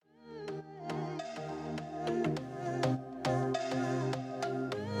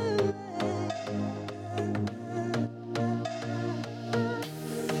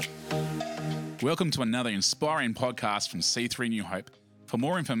Welcome to another inspiring podcast from C3 New Hope. For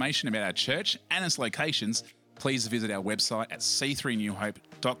more information about our church and its locations, please visit our website at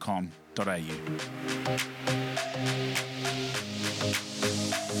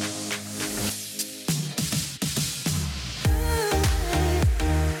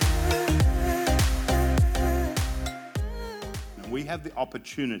We have the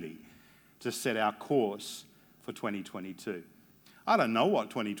opportunity to set our course for 2022. I don't know what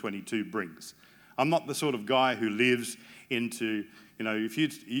 2022 brings. I'm not the sort of guy who lives into,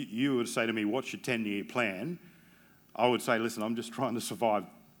 if you would say to me, what's your 10-year plan? I would say, listen, I'm just trying to survive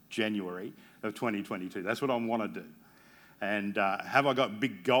January of 2022. That's what I want to do. And have I got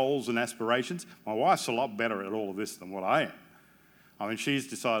big goals and aspirations? My wife's a lot better at all of this than what I am. I mean, she's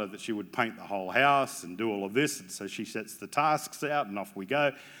decided that she would paint the whole house and do all of this, and so she sets the tasks out, and off we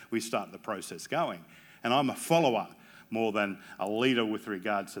go. We start the process going. And I'm a follower more than a leader with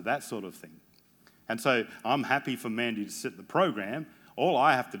regards to that sort of thing. And so I'm happy for Mandy to set the program. All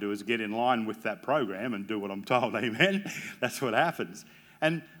I have to do is get in line with that program and do what I'm told, amen? That's what happens.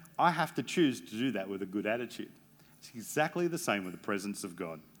 And I have to choose to do that with a good attitude. It's exactly the same with the presence of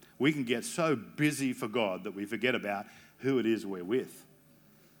God. We can get so busy for God that we forget about who it is we're with.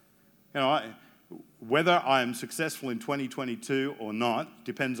 Whether I am successful in 2022 or not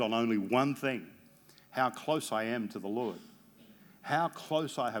depends on only one thing: how close I am to the Lord, how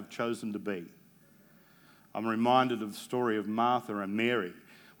close I have chosen to be. I'm reminded of the story of Martha and Mary,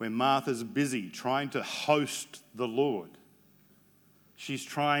 where Martha's busy trying to host the Lord. She's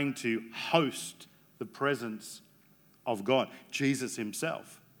trying to host the presence of God, Jesus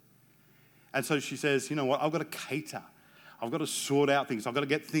himself. And so she says, you know what, I've got to cater. I've got to sort out things. I've got to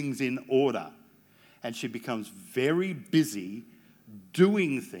get things in order. And she becomes very busy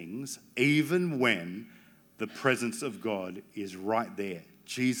doing things even when the presence of God is right there.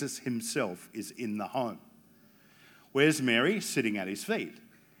 Jesus himself is in the home. Where's Mary? Sitting at his feet,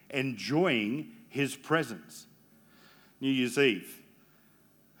 enjoying his presence. New Year's Eve.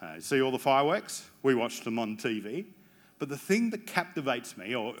 See all the fireworks? We watched them on TV. But the thing that captivates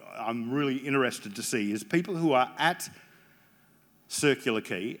me, or I'm really interested to see, is people who are at Circular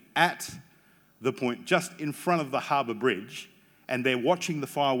Quay, at the point just in front of the Harbour Bridge, and they're watching the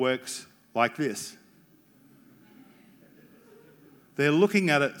fireworks like this. They're looking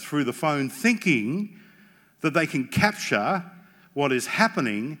at it through the phone, thinking that they can capture what is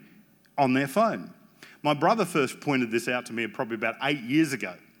happening on their phone. My brother first pointed this out to me probably about 8 years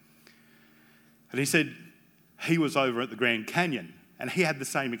ago. And he said he was over at the Grand Canyon and he had the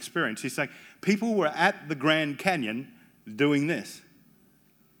same experience. He's saying people were at the Grand Canyon doing this.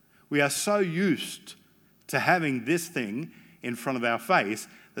 We are so used to having this thing in front of our face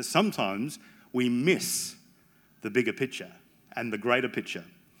that sometimes we miss the bigger picture and the greater picture.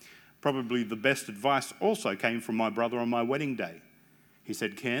 Probably the best advice also came from my brother on my wedding day. He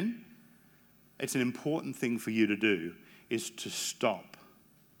said, Ken, it's an important thing for you to do is to stop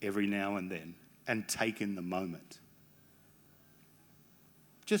every now and then and take in the moment.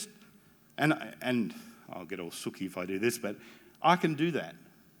 And I'll get all sooky if I do this, but I can do that.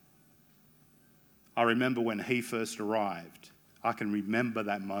 I remember when he first arrived. I can remember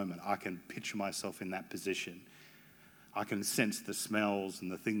that moment. I can picture myself in that position. I can sense the smells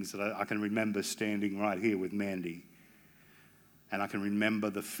and the things that I can remember standing right here with Mandy. And I can remember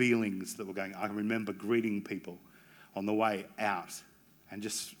the feelings that were going. I can remember greeting people on the way out and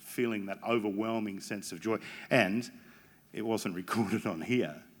just feeling that overwhelming sense of joy. And it wasn't recorded on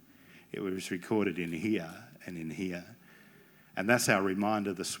here. It was recorded in here and in here. And that's our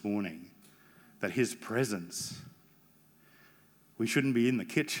reminder this morning that his presence, we shouldn't be in the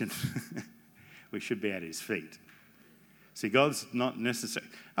kitchen. We should be at his feet. See, God's not necessary.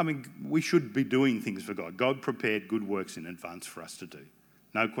 We should be doing things for God. God prepared good works in advance for us to do.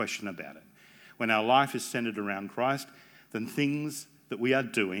 No question about it. When our life is centered around Christ, then things that we are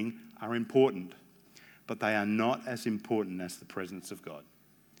doing are important. But they are not as important as the presence of God.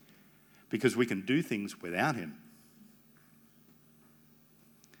 Because we can do things without him.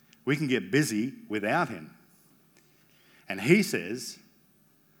 We can get busy without him. And he says,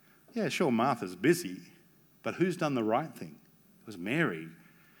 yeah, sure, Martha's busy. But who's done the right thing? It was Mary.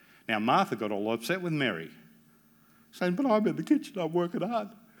 Now, Martha got all upset with Mary, saying, but I'm in the kitchen, I'm working hard.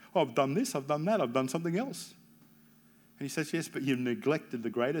 I've done this, I've done that, I've done something else. And he says, yes, but you've neglected the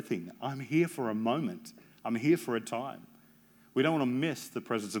greater thing. I'm here for a moment. I'm here for a time. We don't want to miss the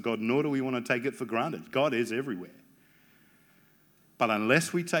presence of God, nor do we want to take it for granted. God is everywhere. But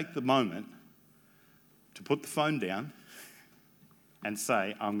unless we take the moment to put the phone down and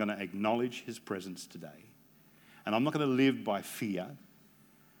say, I'm going to acknowledge his presence today, and I'm not going to live by fear.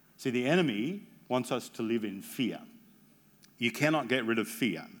 See, the enemy wants us to live in fear. You cannot get rid of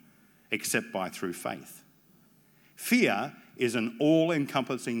fear except through faith. Fear is an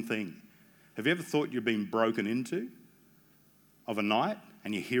all-encompassing thing. Have you ever thought you've been broken into of a night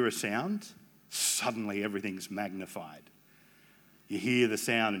and you hear a sound? Suddenly everything's magnified. You hear the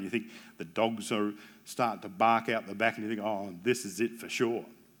sound and you think the dogs are starting to bark out the back and you think, oh, this is it for sure.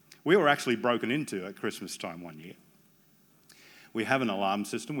 We were actually broken into at Christmas time one year. We have an alarm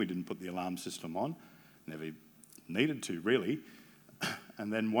system. We didn't put the alarm system on. Never needed to, really.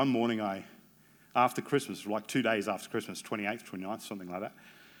 And then one morning after Christmas, like 2 days after Christmas, 28th, 29th, something like that,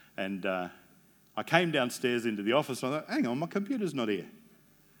 and I came downstairs into the office and I thought, hang on, my computer's not here.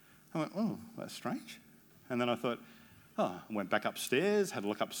 I went, oh, that's strange. And then I thought, I went back upstairs, had a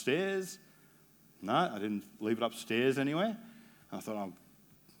look upstairs. No, I didn't leave it upstairs anywhere. And I thought,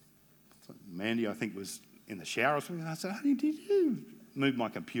 Mandy, I think, was in the shower or something. And I said, honey, did you move my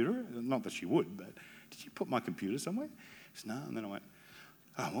computer? Not that she would, but did you put my computer somewhere? She said, no. And then I went,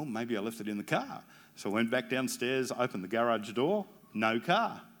 oh, well, maybe I left it in the car. So I went back downstairs, opened the garage door, no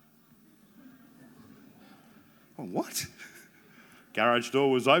car. Well, what? Garage door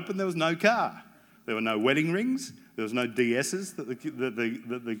was open, there was no car. There were no wedding rings. There was no DSs that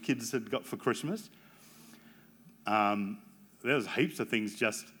the kids had got for Christmas. There was heaps of things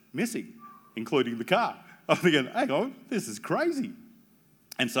just missing, including the car. I'm thinking, hang on, this is crazy.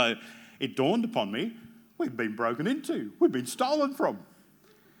 And so it dawned upon me, we've been broken into. We've been stolen from.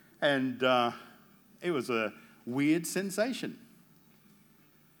 And it was a weird sensation.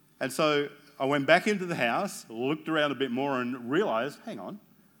 And so I went back into the house, looked around a bit more and realised, hang on,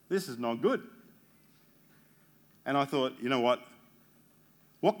 this is not good. And I thought, you know what?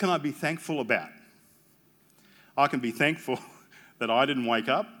 What can I be thankful about? I can be thankful that I didn't wake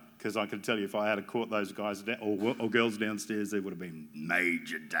up, because I can tell you if I had caught those guys or girls downstairs, there would have been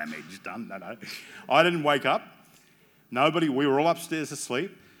major damage done. No. I didn't wake up. Nobody, we were all upstairs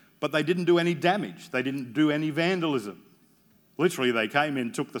asleep, but they didn't do any damage. They didn't do any vandalism. Literally, they came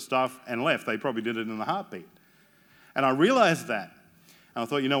in, took the stuff and left. They probably did it in a heartbeat. And I realised that. And I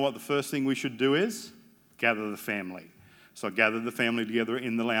thought, you know what, the first thing we should do is gather the family. So I gathered the family together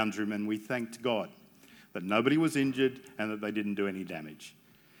in the lounge room and we thanked God that nobody was injured and that they didn't do any damage.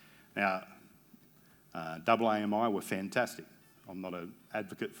 Now, AAMI were fantastic. I'm not an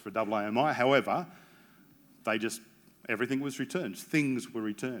advocate for AAMI. However, everything was returned. Things were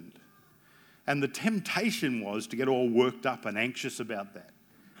returned. And the temptation was to get all worked up and anxious about that.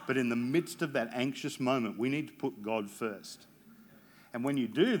 But in the midst of that anxious moment, we need to put God first. And when you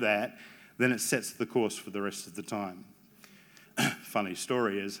do that, then it sets the course for the rest of the time. Funny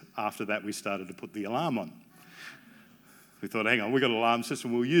story is, after that, we started to put the alarm on. We thought, hang on, we've got an alarm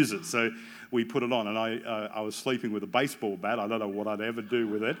system, we'll use it. So we put it on, and I was sleeping with a baseball bat. I don't know what I'd ever do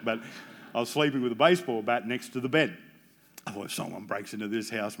with it, but I was sleeping with a baseball bat next to the bed. I thought, if someone breaks into this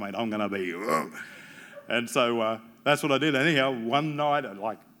house, mate, I'm going to be... And so that's what I did. Anyhow, one night at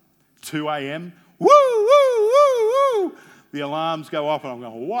like 2 a.m., woo, woo, woo, woo, the alarms go off, and I'm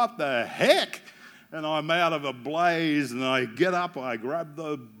going, what the heck? And I'm out of a blaze, and I get up, I grab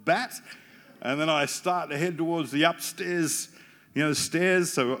the bat, and then I start to head towards the upstairs,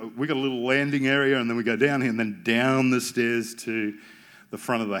 stairs. So we got a little landing area, and then we go down here, and then down the stairs to the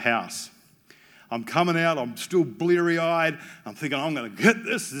front of the house. I'm coming out, I'm still bleary-eyed. I'm thinking, I'm going to get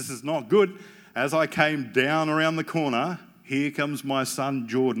this. This is not good. As I came down around the corner, here comes my son,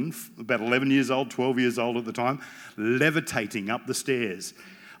 Jordan, about 11 years old, 12 years old at the time, levitating up the stairs.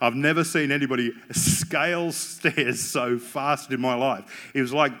 I've never seen anybody scale stairs so fast in my life. It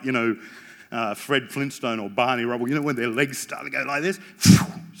was like, Fred Flintstone or Barney Rubble, when their legs start to go like this,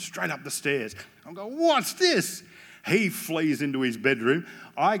 straight up the stairs. I'm going, what's this? He flees into his bedroom.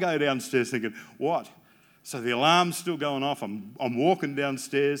 I go downstairs thinking, what? So the alarm's still going off. I'm walking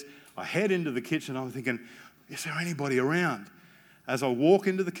downstairs. I head into the kitchen. I'm thinking, is there anybody around? As I walk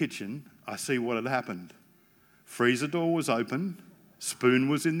into the kitchen, I see what had happened. Freezer door was open. Spoon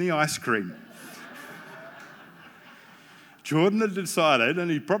was in the ice cream. Jordan had decided,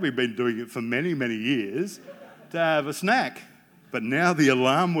 and he'd probably been doing it for many, many years, to have a snack. But now the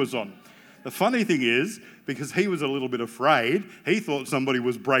alarm was on. The funny thing is, because he was a little bit afraid, he thought somebody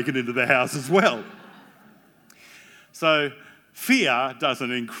was breaking into the house as well. So fear does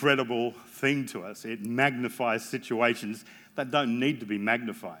an incredible thing to us. It magnifies situations that don't need to be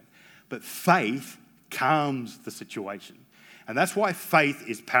magnified. But faith calms the situation. And that's why faith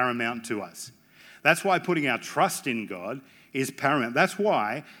is paramount to us. That's why putting our trust in God is paramount. That's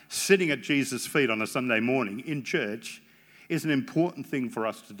why sitting at Jesus' feet on a Sunday morning in church is an important thing for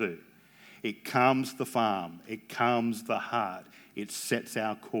us to do. It calms the farm. It calms the heart. It sets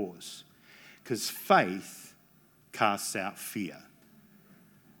our course. Because faith casts out fear.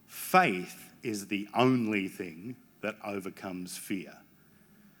 Faith is the only thing that overcomes fear.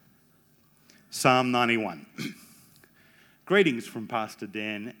 Psalm 91. Greetings from Pastor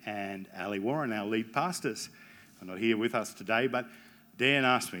Dan and Ali Warren, our lead pastors. They're not here with us today, but Dan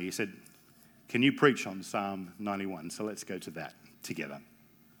asked me, he said, can you preach on Psalm 91? So let's go to that together.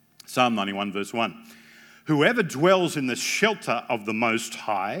 Psalm 91 verse 1. Whoever dwells in the shelter of the Most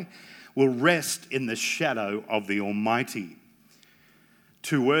High will rest in the shadow of the Almighty.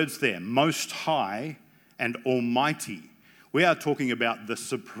 2 words there, Most High and Almighty. We are talking about the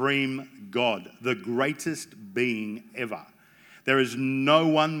supreme God, the greatest being ever. There is no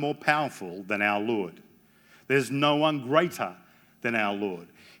one more powerful than our Lord. There's no one greater than our Lord.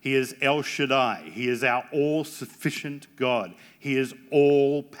 He is El Shaddai. He is our all-sufficient God. He is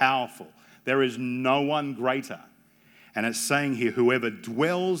all-powerful. There is no one greater. And it's saying here, whoever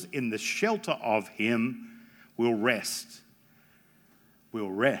dwells in the shelter of him will rest. Will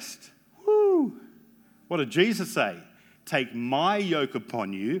rest. Woo! What did Jesus say? Take my yoke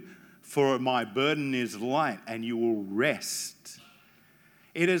upon you, for my burden is light, and you will rest.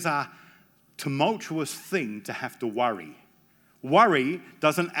 It is a tumultuous thing to have to worry. Worry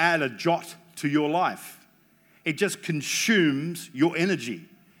doesn't add a jot to your life. It just consumes your energy.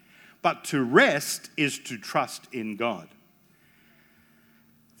 But to rest is to trust in God.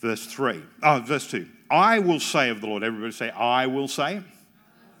 Verse 2. I will say of the Lord. Everybody say, I will say.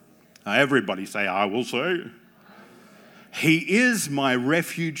 Everybody say, I will say. He is my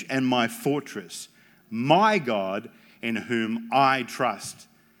refuge and my fortress, my God in whom I trust.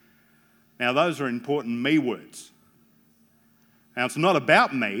 Now, those are important me words. Now, it's not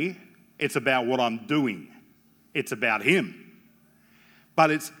about me, it's about what I'm doing. It's about him. But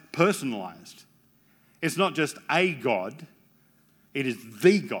it's personalized. It's not just a God, it is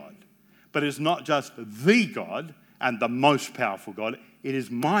the God. But it's not just the God and the most powerful God, it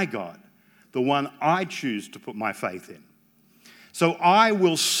is my God, the one I choose to put my faith in. So I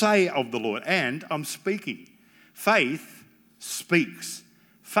will say of the Lord, and I'm speaking. Faith speaks.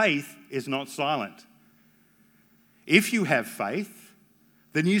 Faith is not silent. If you have faith,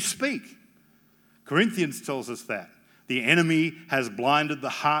 then you speak. Corinthians tells us that. The enemy has blinded the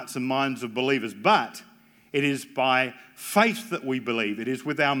hearts and minds of believers, but it is by faith that we believe. It is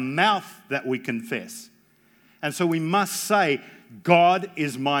with our mouth that we confess. And so we must say, God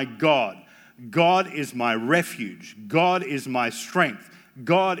is my God. God is my refuge. God is my strength.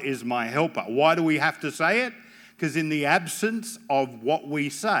 God is my helper. Why do we have to say it? Because in the absence of what we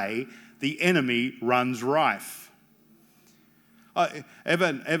say, the enemy runs rife.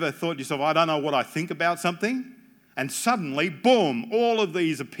 Ever thought to yourself, I don't know what I think about something? And suddenly, boom, all of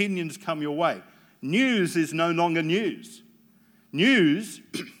these opinions come your way. News is no longer news. News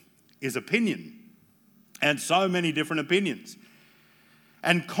is opinion. And so many different opinions.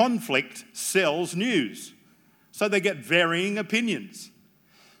 And conflict sells news. So they get varying opinions.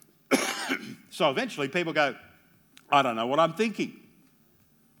 So eventually people go, I don't know what I'm thinking.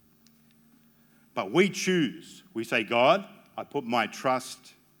 But we choose. We say, God, I put my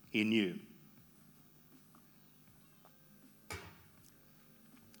trust in you.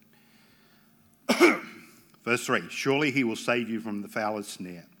 Verse 3, surely he will save you from the fowler's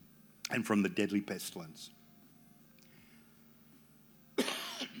snare and from the deadly pestilence.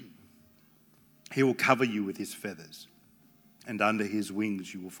 He will cover you with his feathers, and under his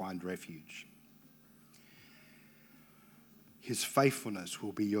wings you will find refuge. His faithfulness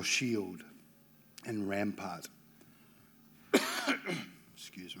will be your shield and rampart.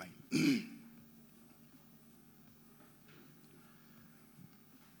 Excuse me.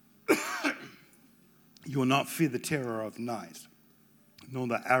 You will not fear the terror of night, nor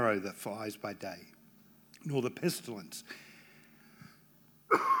the arrow that flies by day, nor the pestilence.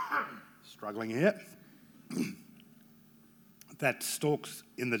 Struggling here. That stalks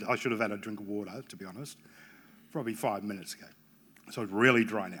in the... I should have had a drink of water, to be honest. Probably 5 minutes ago. So it's really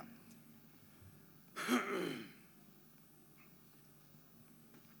dry now.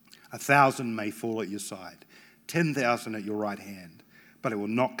 1,000 may fall at your side, 10,000 at your right hand, but it will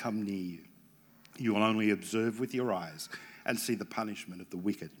not come near you. You will only observe with your eyes and see the punishment of the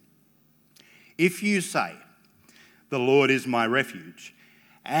wicked. If you say, the Lord is my refuge,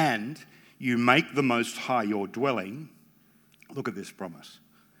 and you make the Most High your dwelling, look at this promise.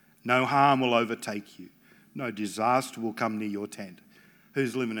 No harm will overtake you. No disaster will come near your tent.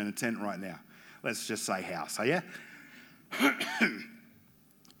 Who's living in a tent right now? Let's just say house, are you?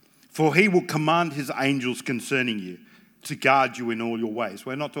 For he will command his angels concerning you to guard you in all your ways.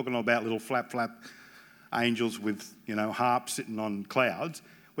 We're not talking about little flap angels with, harps sitting on clouds.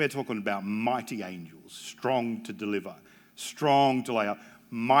 We're talking about mighty angels, strong to deliver, strong to lay up,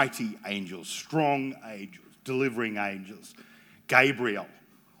 mighty angels, strong angels, delivering angels. Gabriel,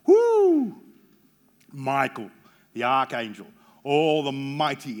 whoo! Michael, the archangel, all the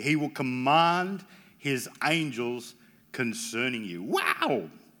mighty. He will command his angels concerning you. Wow!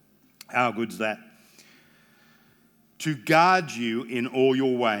 How good's that? To guard you in all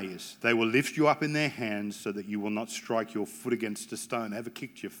your ways. They will lift you up in their hands so that you will not strike your foot against a stone. Ever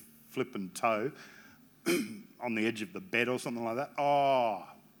kicked your flippin' toe on the edge of the bed or something like that? Oh,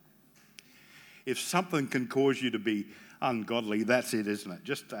 if something can cause you to be ungodly, that's it, isn't it?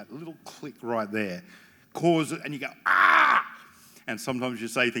 Just that little click right there. Cause it, and you go, ah! And sometimes you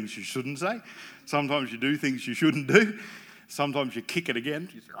say things you shouldn't say. Sometimes you do things you shouldn't do. Sometimes you kick it again.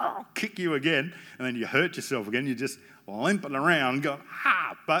 You say, oh, kick you again. And then you hurt yourself again. You're just limping around going,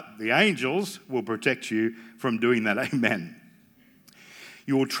 ah! But the angels will protect you from doing that. Amen.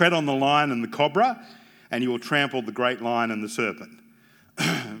 You will tread on the lion and the cobra, and you will trample the great lion and the serpent.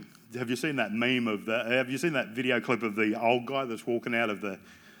 Have you seen that meme have you seen that video clip of the old guy that's walking out of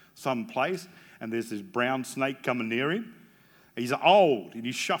some place and there's this brown snake coming near him? He's old and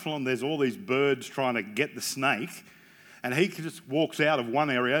he's shuffling. There's all these birds trying to get the snake, and he just walks out of one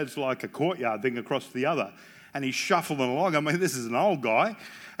area. It's like a courtyard thing across the other, and he's shuffling along. I mean, this is an old guy,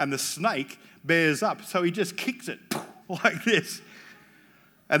 and the snake bears up, so he just kicks it like this,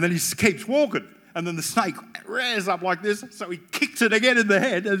 and then he keeps walking. And then the snake rears up like this, so he kicks it again in the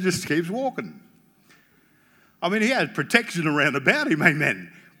head and just keeps walking. I mean, he had protection around about him,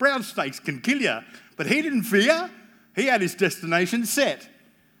 amen. Brown snakes can kill you, but he didn't fear. He had his destination set.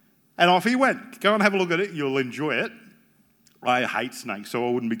 And off he went. Go and have a look at it. You'll enjoy it. I hate snakes, so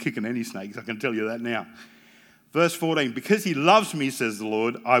I wouldn't be kicking any snakes. I can tell you that now. Verse 14, because he loves me, says the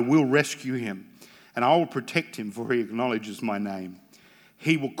Lord, I will rescue him, and I will protect him, for he acknowledges my name.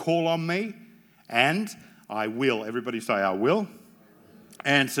 He will call on me, and I will, everybody say, I will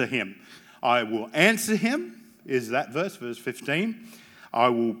answer him. I will answer him, is that verse 15. I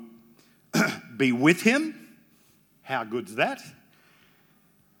will be with him. How good's that?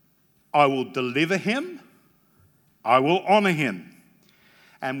 I will deliver him. I will honor him.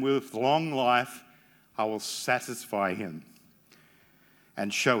 And with long life, I will satisfy him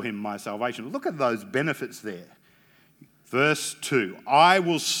and show him my salvation. Look at those benefits there. Verse 2, I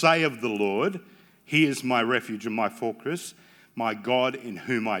will say of the Lord, he is my refuge and my fortress, my God in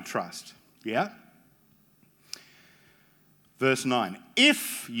whom I trust. Yeah? Verse 9,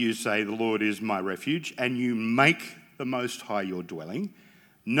 if you say the Lord is my refuge and you make the Most High your dwelling,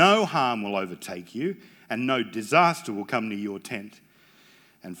 no harm will overtake you and no disaster will come near your tent.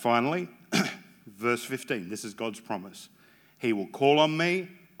 And finally, verse 15, this is God's promise. He will call on me,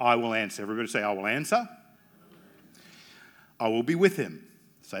 I will answer. Everybody say, I will answer. I will be with him.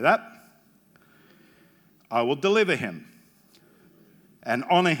 Say that. I will deliver him and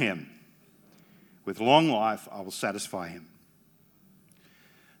honor him. With long life, I will satisfy him.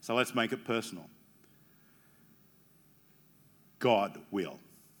 So let's make it personal. God will.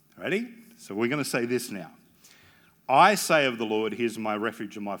 Ready? So we're going to say this now. I say of the Lord, he is my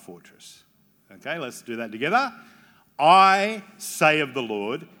refuge and my fortress. Okay, let's do that together. I say of the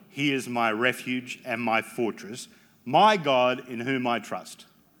Lord, he is my refuge and my fortress, my God in whom I trust.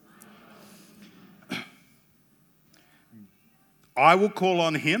 I will call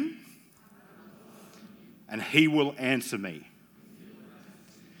on him and he will answer me.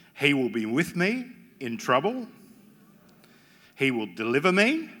 He will be with me in trouble. He will deliver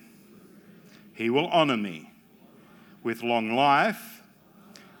me. He will honor me. With long life,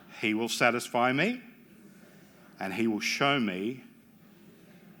 he will satisfy me and he will show me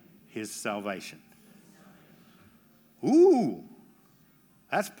his salvation. Ooh,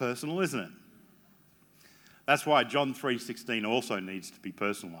 that's personal, isn't it? That's why John 3:16 also needs to be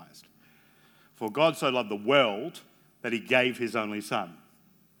personalised. For God so loved the world that he gave his only son.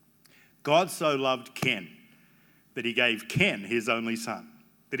 God so loved Ken that he gave Ken his only son.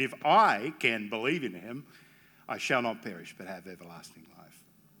 That if I can believe in him, I shall not perish but have everlasting life.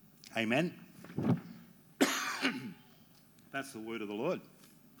 Amen. That's the word of the Lord.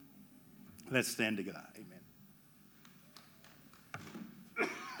 Let's stand together. Amen.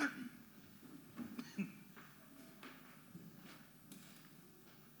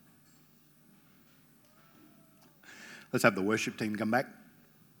 Let's have the worship team come back.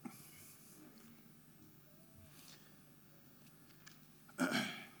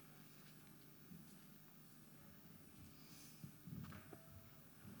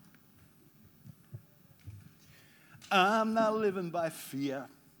 I'm not living by fear.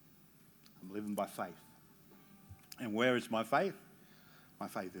 I'm living by faith. And where is my faith? My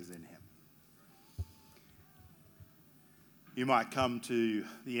faith is in him. You might come to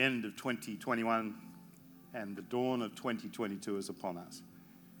the end of 2021 and the dawn of 2022 is upon us.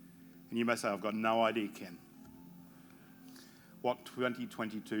 And you may say, I've got no idea, Ken, what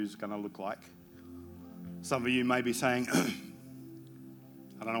 2022 is going to look like. Some of you may be saying, I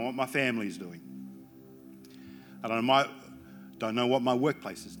don't know what my family's doing. I don't know what my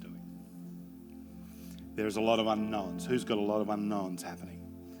workplace is doing. There's a lot of unknowns. Who's got a lot of unknowns happening?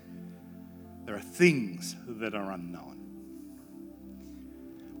 There are things that are unknown.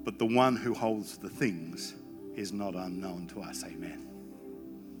 But the one who holds the things is not unknown to us, amen.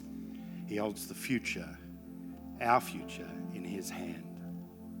 He holds the future, our future, in his hand.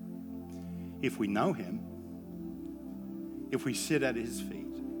 If we know him, if we sit at his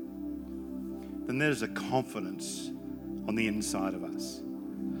feet, then there's a confidence on the inside of us.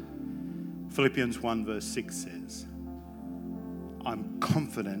 Philippians 1 verse 6 says, I'm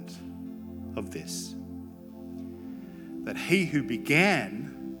confident of this, that he who began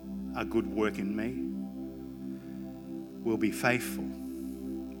a good work in me will be faithful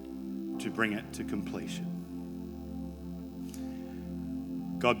to bring it to completion.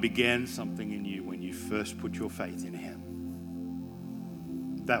 God began something in you when you first put your faith in him.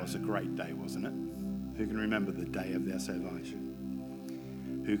 That was a great day, wasn't it? Who can remember the day of their salvation?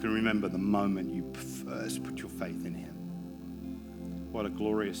 Who can remember the moment you first put your faith in him? What a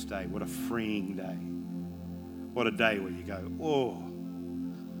glorious day. What a freeing day. What a day where you go, oh,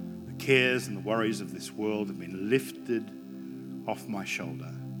 the cares and the worries of this world have been lifted off my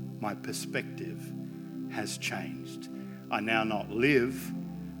shoulder. My perspective has changed. I now not live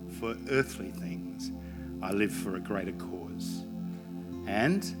for earthly things. I live for a greater cause.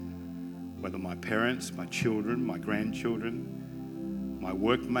 And whether my parents, my children, my grandchildren, my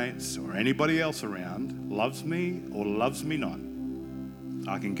workmates, or anybody else around loves me or loves me not,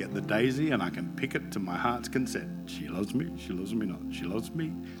 I can get the daisy and I can pick it to my heart's consent. She loves me not. She loves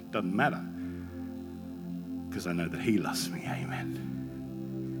me, doesn't matter. Because I know that he loves me, amen.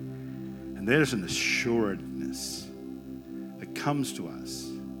 And there's an assuredness that comes to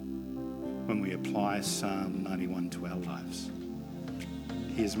us when we apply Psalm 91 to our lives.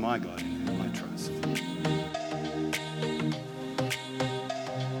 He is my God in whom I trust.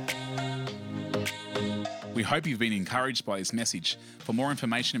 We hope you've been encouraged by this message. For more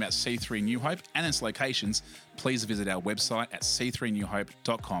information about C3 New Hope and its locations, please visit our website at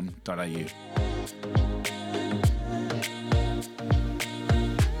c3newhope.com.au.